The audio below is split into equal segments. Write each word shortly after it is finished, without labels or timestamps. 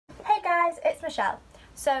guys, it's Michelle.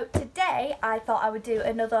 So today I thought I would do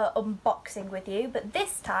another unboxing with you, but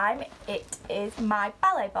this time it is my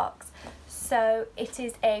Ballet Box. So it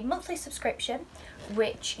is a monthly subscription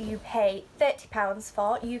which you pay £30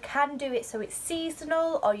 for. You can do it so it's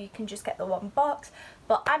seasonal, or you can just get the one box,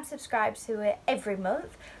 but I'm subscribed to it every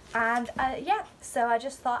month, and yeah, so I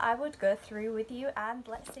just thought I would go through with you and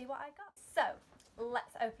let's see what I got. So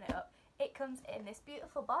let's open it up. It comes in this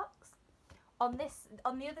beautiful box. On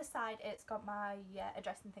the other side, it's got my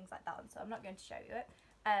address and things like that on, so I'm not going to show you it.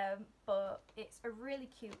 But it's a really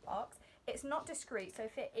cute box. It's not discreet, so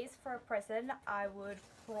if it is for a present, I would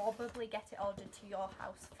probably get it ordered to your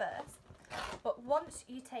house first. But once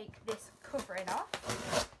you take this covering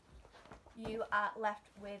off, you are left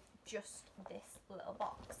with just this little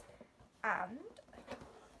box. And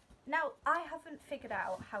now I haven't figured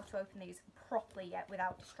out how to open these properly yet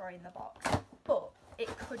without destroying the box, but it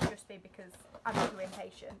could just be because I'm too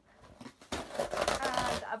impatient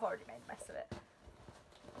and I've already made a mess of it.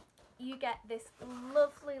 You get this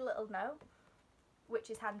lovely little note, which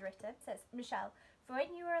is handwritten. It says, "Michelle, for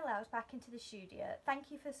when you were allowed back into the studio, thank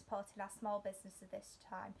you for supporting our small business at this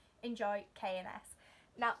time. Enjoy, K&S."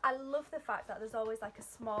 Now, I love the fact that there's always like a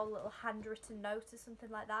small little handwritten note or something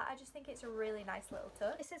like that. I just think it's a really nice little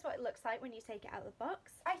touch. This is what it looks like when you take it out of the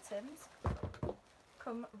box. Items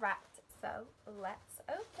come wrapped, so let's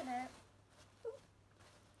open it.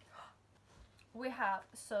 We have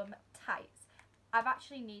some tights. I've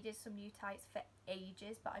actually needed some new tights for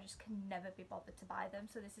ages, but I just can never be bothered to buy them,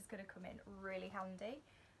 so this is going to come in really handy.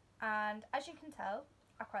 And as you can tell,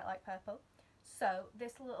 I quite like purple, so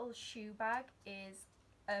this little shoe bag is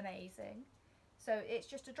amazing. So it's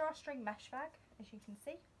just a drawstring mesh bag, as you can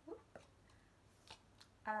see. Whoop.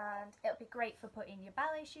 And it'll be great for putting your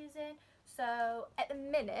ballet shoes in. So at the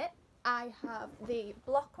minute I have the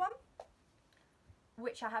block one,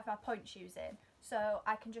 which I have my point shoes in, so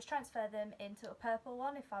I can just transfer them into a purple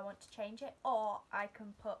one if I want to change it, or I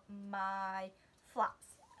can put my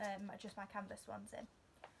flats, just my canvas ones in.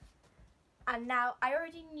 And now I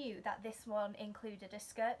already knew that this one included a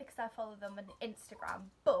skirt because I follow them on Instagram,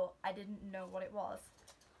 but I didn't know what it was.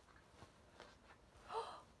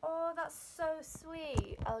 Oh, that's so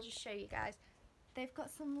sweet. I'll just show you guys. They've got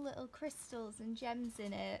some little crystals and gems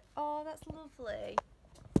in it. Oh, that's lovely.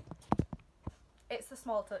 It's the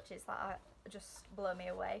small touches that just blow me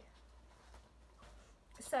away.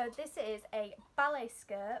 So this is a ballet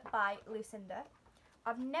skirt by Lucinda.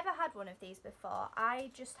 I've never had one of these before. I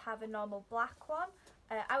just have a normal black one.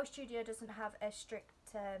 Our studio doesn't have a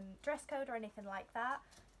strict dress code or anything like that.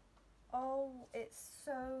 Oh, it's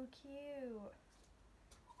so cute.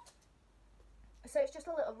 So it's just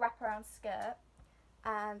a little wraparound skirt,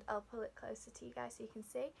 and I'll pull it closer to you guys so you can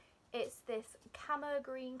see. It's this camo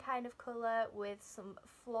green kind of colour with some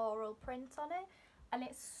floral print on it, and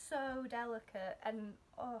it's so delicate, and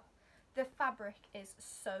oh, the fabric is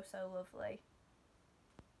so lovely.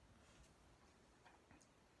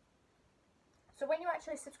 So when you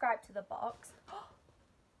actually subscribe to the box,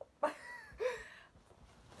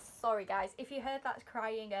 sorry guys, if you heard that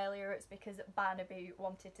crying earlier, it's because Barnaby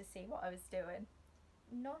wanted to see what I was doing.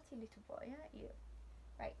 Naughty little boy, aren't you?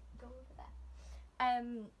 Right, go over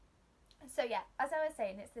there. So yeah, as I was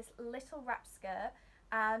saying, it's this little wrap skirt,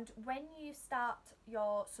 and when you start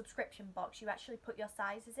your subscription box, you actually put your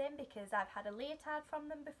sizes in, because I've had a leotard from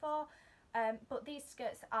them before, but these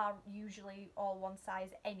skirts are usually all one size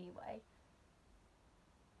anyway.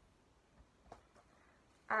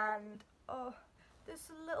 And oh, there's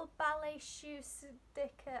a little ballet shoe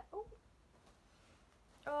sticker.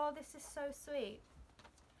 Oh, this is so sweet.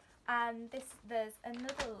 And there's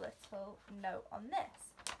another little note on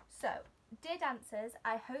this. So, dear dancers,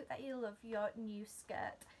 I hope that you love your new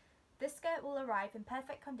skirt. This skirt will arrive in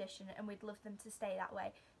perfect condition, and we'd love them to stay that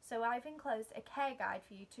way. So I've enclosed a care guide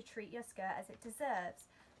for you to treat your skirt as it deserves.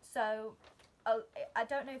 So, I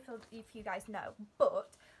don't know if you guys know,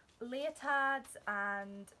 but leotards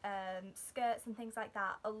and skirts and things like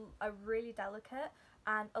that are really delicate,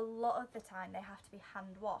 and a lot of the time they have to be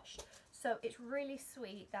hand washed. So it's really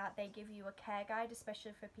sweet that they give you a care guide,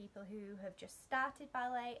 especially for people who have just started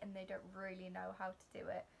ballet and they don't really know how to do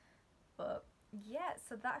it. But yeah,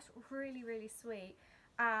 so that's really sweet.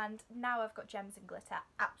 And now I've got gems and glitter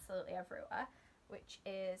absolutely everywhere, which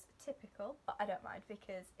is typical, but I don't mind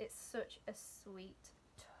because it's such a sweet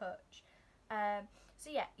touch. So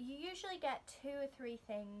yeah, you usually get 2 or 3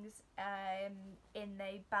 things in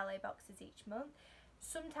the ballet boxes each month.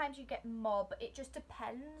 Sometimes you get more, but it just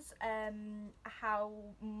depends how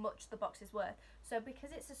much the box is worth. So because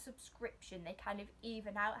it's a subscription, they kind of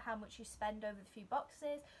even out how much you spend over the few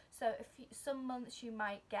boxes. So some months you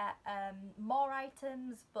might get more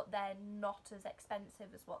items, but they're not as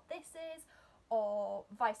expensive as what this is, or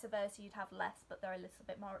vice versa, you'd have less but they're a little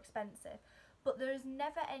bit more expensive. But there's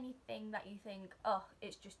never anything that you think, oh,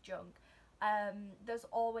 it's just junk. There's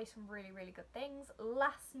always some really good things.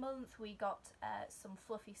 Last month we got some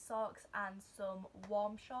fluffy socks and some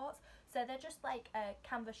warm shorts. So they're just like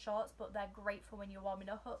canvas shorts, but they're great for when you're warming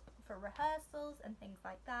up for rehearsals and things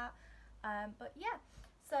like that. But yeah,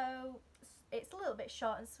 so it's a little bit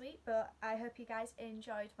short and sweet, but I hope you guys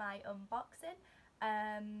enjoyed my unboxing.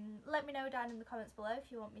 Let me know down in the comments below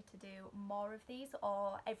if you want me to do more of these,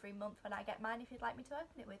 or every month when I get mine if you'd like me to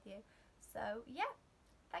open it with you. So yeah.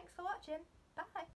 Thanks for watching. Bye.